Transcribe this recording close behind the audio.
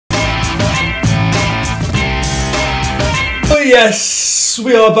Yes,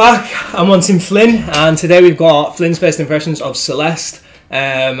 we are back. I'm OneTinFlynn, and today we've got Flynn's first impressions of Celeste.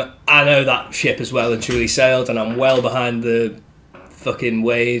 I know that ship has well and truly sailed, and I'm well behind the fucking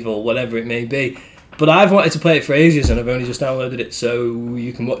wave or whatever it may be. But I've wanted to play it for ages, and I've only just downloaded it, so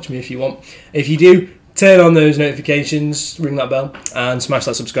you can watch me if you want. If you do, turn on those notifications, ring that bell, and smash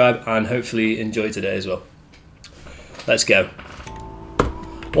that subscribe, and hopefully enjoy today as well. Let's go.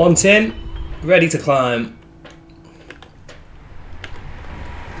 OneTin, ready to climb.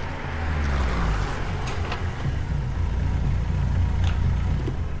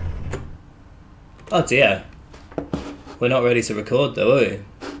 Oh dear, we're not ready to record though, are we?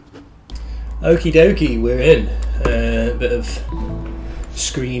 Okie dokie, we're in. Bit of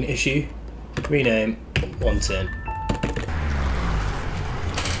screen issue. Rename OneTin.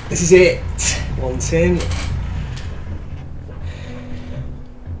 This is it, OneTin.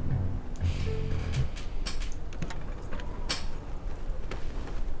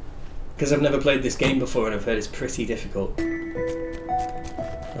 Because I've never played this game before and I've heard it's pretty difficult.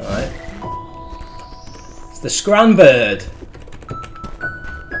 Alright. The Scranbird.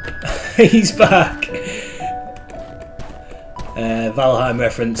 He's back. Valheim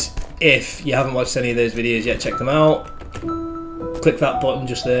reference. If you haven't watched any of those videos yet, check them out. Click that button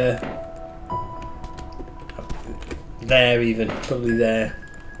just there. There even. Probably there.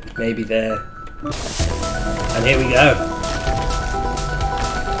 Maybe there. And here we go.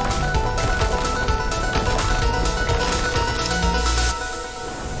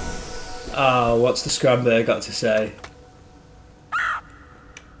 Oh, what's the Scranbird got to say?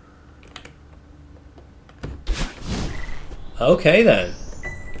 Okay then.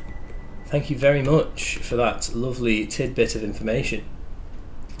 Thank you very much for that lovely tidbit of information.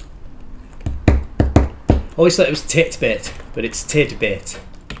 Always thought it was titbit, but it's tidbit.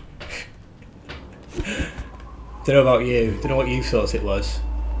 Don't know about you. Don't know what you thought it was.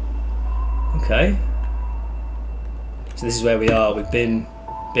 Okay. So this is where we are. We've been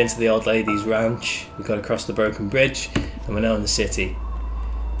to the old lady's ranch, we've got across the broken bridge, and we're now in the city.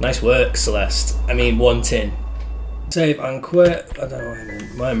 Nice work, Celeste. I mean, OneTin. Save and quit. I don't know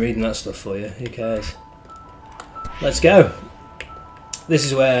why I'm reading that stuff for you. Who cares? Let's go. This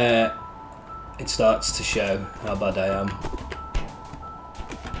is where it starts to show how bad I am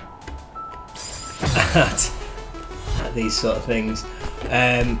at these sort of things.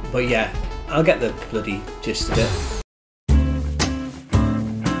 But yeah, I'll get the bloody gist of it.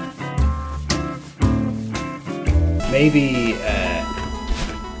 Maybe, I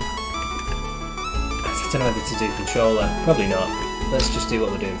don't know whether to do controller. Probably not. Let's just do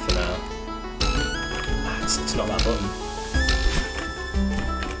what we're doing for now. It's not that button.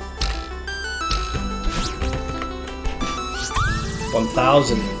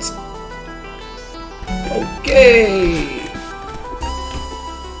 $1,000. Okay.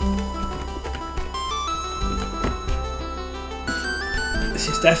 This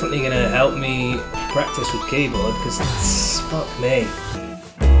is definitely going to help me practice with keyboard, because it's fuck me.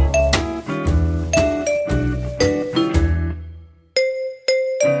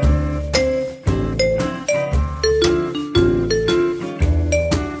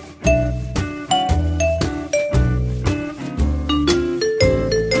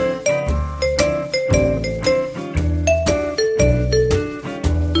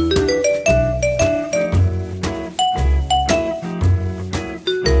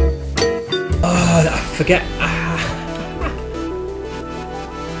 Forget.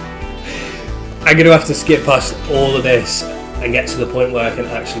 I'm going to have to skip past all of this and get to the point where I can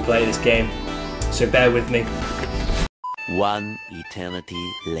actually play this game. So bear with me. One eternity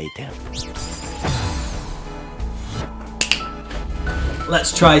later.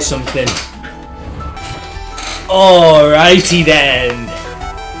 Let's try something. Alrighty then.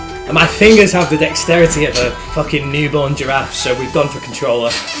 And my fingers have the dexterity of a fucking newborn giraffe, so we've gone for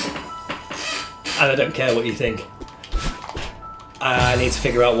controller. And I don't care what you think. I need to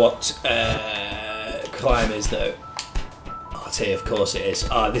figure out what climb is though. RT, of course it is.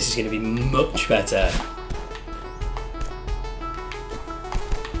 Ah, this is going to be much better.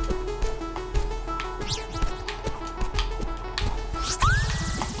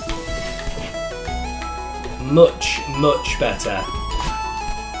 Much, much better.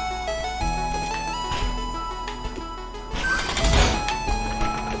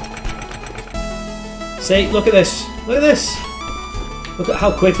 See, look at this. Look at this. Look at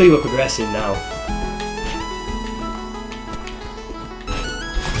how quickly we're progressing now.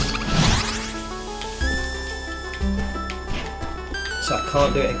 So I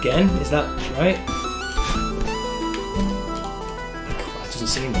can't do it again? Is that right? It doesn't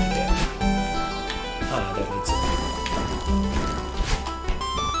seem like it. Ah, I don't need to.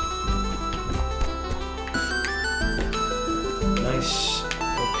 Nice.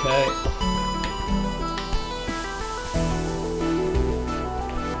 Okay.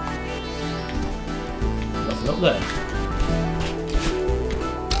 Nothing up there.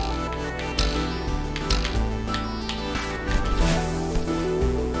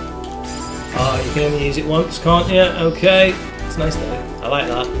 Oh, you can only use it once, can't you? Okay. It's nice though. I like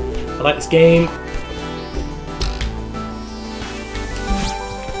that. I like this game.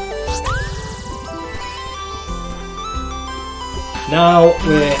 Now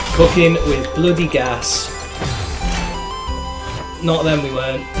we're cooking with bloody gas. Not then we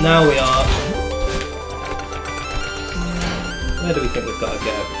weren't. Now we are. Where do we think we've got to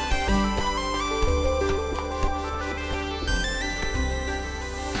go?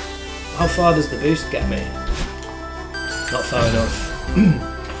 How far does the boost get me? Not far enough.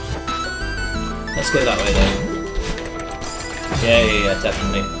 Let's go that way then. Yeah,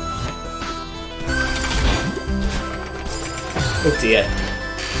 definitely. Oh dear.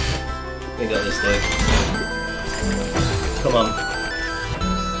 We got this thing. Come on.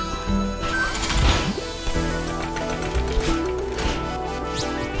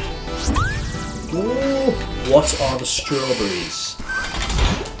 Ooh, what are the strawberries?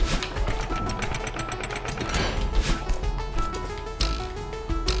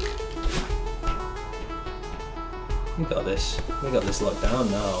 We got this. We got this locked down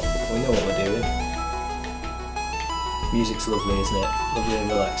now. We know what we're doing. Music's lovely, isn't it? Lovely and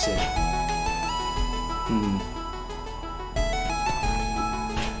relaxing.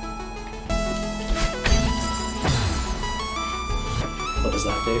 What does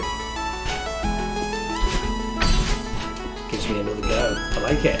that do? Gives me another go. I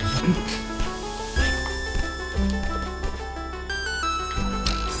like it.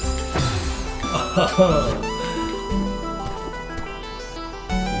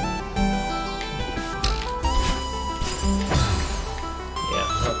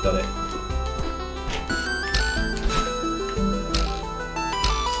 Got it.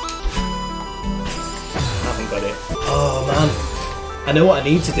 I haven't got it. Oh man. I know what I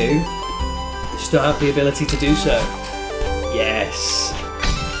need to do. Just don't have the ability to do so. Yes.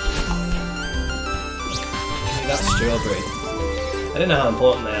 That's strawberry. I don't know how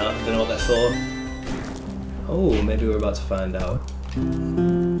important they are. I don't know what they're for. Oh, maybe we're about to find out.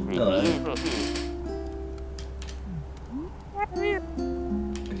 Hello.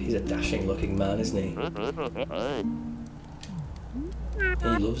 He's a dashing looking man, isn't he? He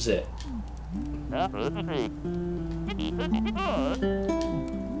loves it.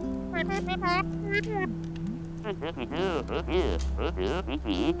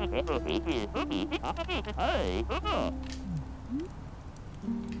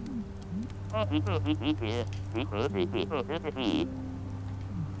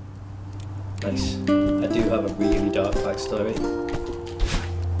 Nice. I do have a really dark backstory.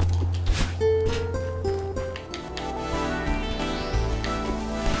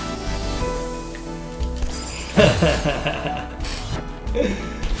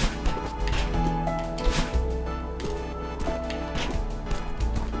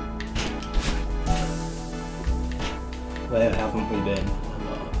 Where haven't we been?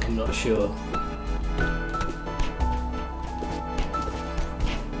 I'm not sure.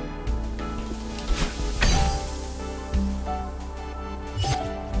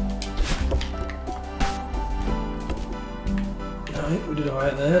 Alright, we did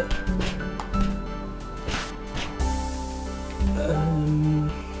alright there.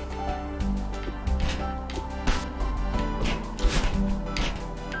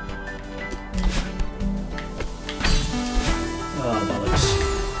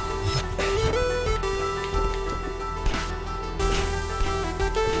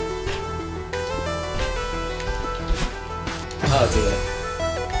 Oh dear.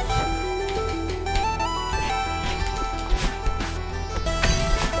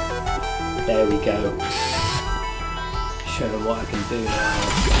 There we go. Show them what I can do now.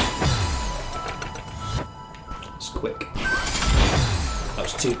 It's quick. That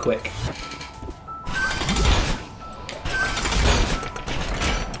was too quick.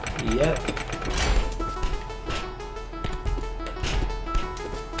 Yep.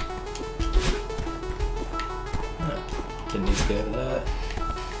 Didn't need to go over there.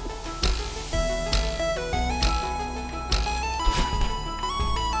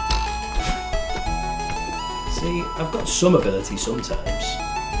 See, I've got some ability sometimes.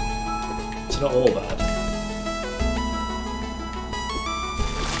 It's not all bad.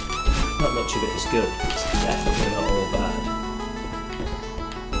 Not much of it is good, but it's definitely not all bad.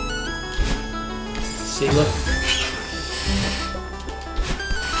 See, look.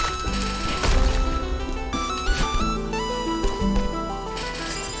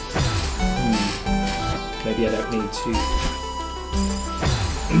 maybe I don't need to...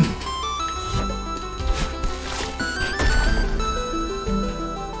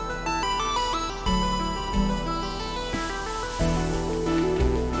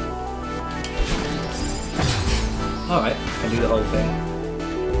 Alright, I can do the whole thing.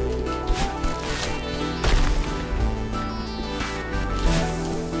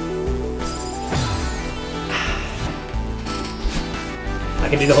 I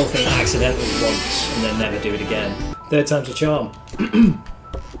can do the whole thing accidentally once and then never do it again. Third time's a charm.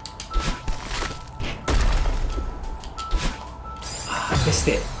 I missed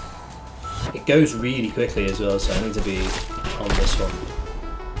it. It goes really quickly as well, so I need to be on this one.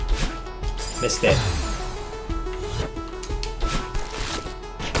 Missed it.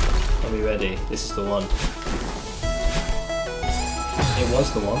 Are we ready? This is the one. It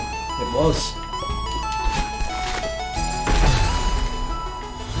was the one. It was.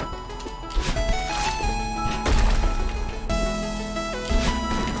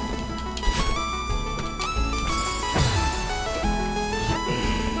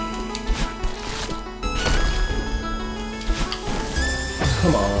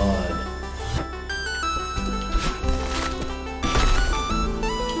 Come on.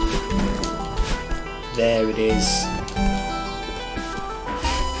 There it is.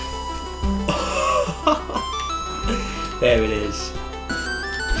 There it is.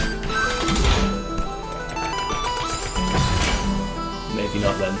 Maybe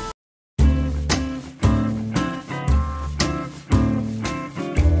not then.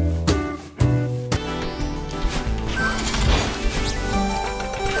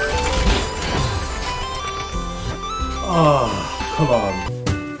 Oh, come on.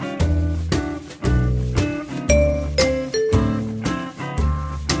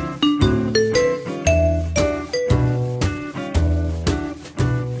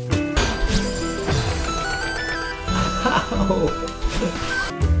 How?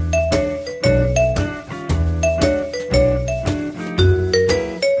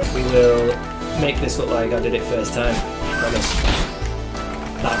 We will make this look like I did it first time. I promise.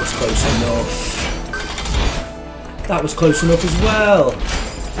 That was close enough. That was close enough as well.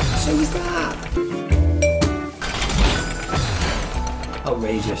 So was that.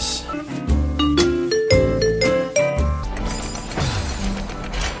 Outrageous.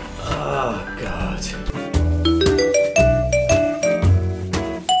 Oh God.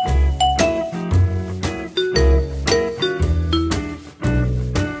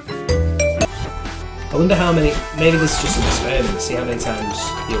 I wonder how many, maybe this is just an experiment, see how many times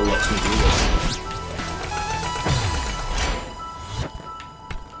he'll watch me do this.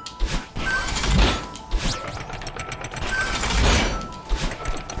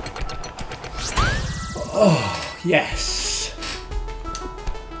 Oh, yes.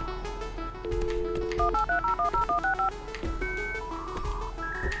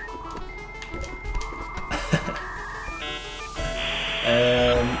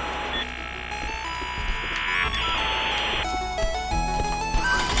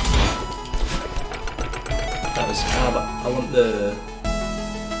 That was how, but I want the...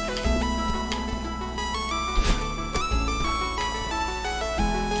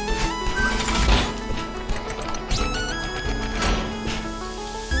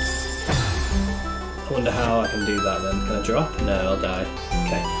 I wonder how I can do that then. Can I drop? No, I'll die.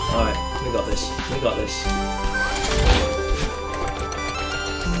 Okay, alright, we got this. We got this.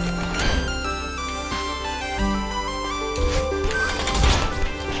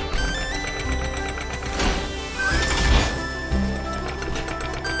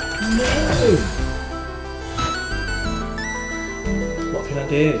 No! What can I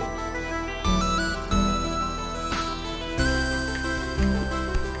do?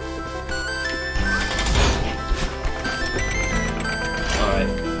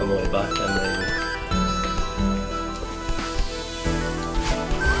 Back then maybe.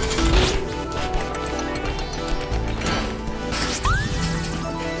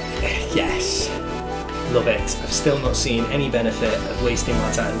 Yes! Love it. I've still not seen any benefit of wasting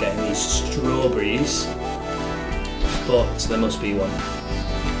my time getting these strawberries, but there must be one.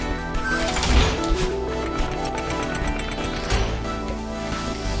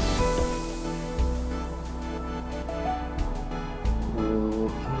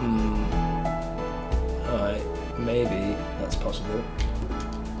 Maybe that's possible.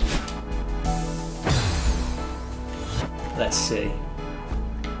 Let's see.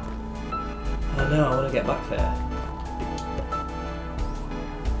 Oh no, I want to get back there.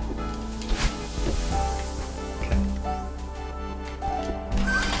 Okay.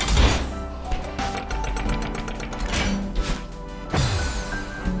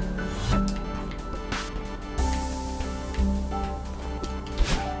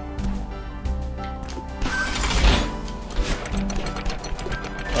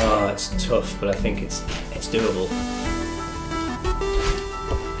 tough, but I think it's doable.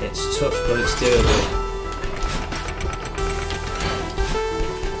 It's tough, but it's doable.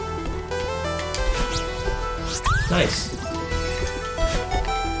 Nice.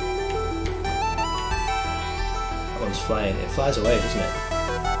 That one's flying. It flies away, doesn't it?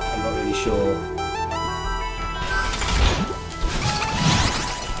 I'm not really sure.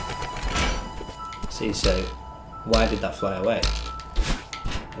 See, so why did that fly away?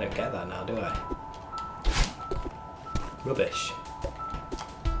 I don't get that now, do I? Rubbish.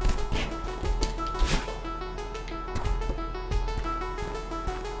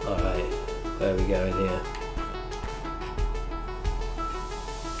 Alright, where are we going here?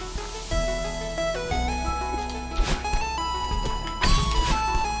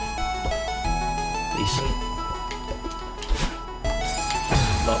 Decent.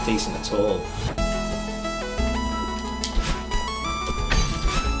 Not decent at all.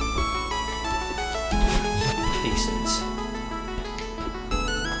 Decent.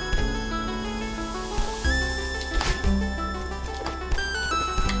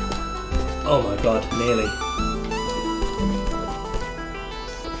 Oh my god, nearly.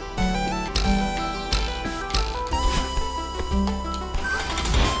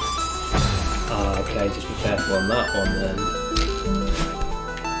 Ah, okay, just be careful on that one then.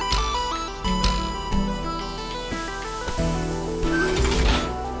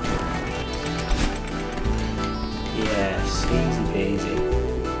 Yes, easy peasy.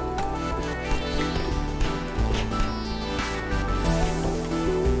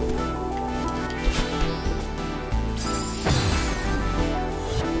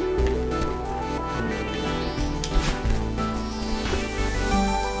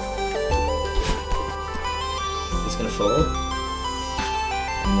 It's gonna fall.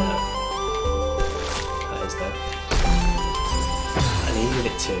 No. That is though. I needed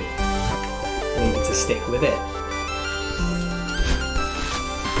it to. I needed to stick with it.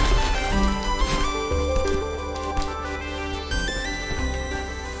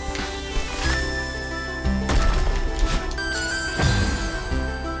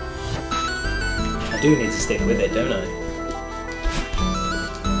 I do need to stick with it, don't I?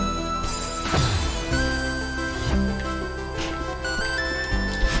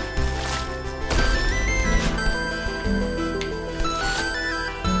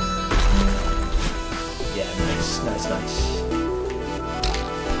 Yeah, nice, nice, nice.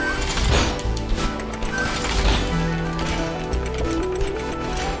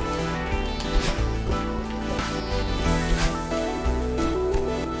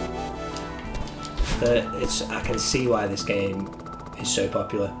 I can see why this game is so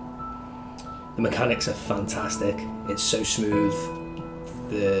popular. The mechanics are fantastic. It's so smooth.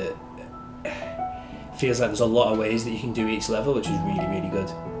 It feels like there's a lot of ways that you can do each level, which is really, really good.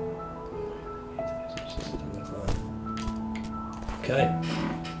 Okay.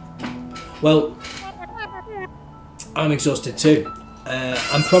 Well, I'm exhausted too.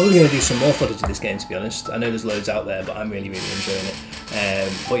 I'm probably going to do some more footage of this game, to be honest. I know there's loads out there, but I'm really, really enjoying it.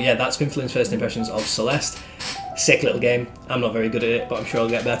 But yeah, that's been Flynn's first impressions of Celeste. Sick little game. I'm not very good at it, but I'm sure I'll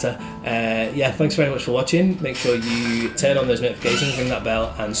get better. Yeah, thanks very much for watching. Make sure you turn on those notifications, ring that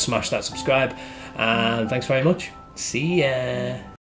bell, and smash that subscribe. And thanks very much. See ya.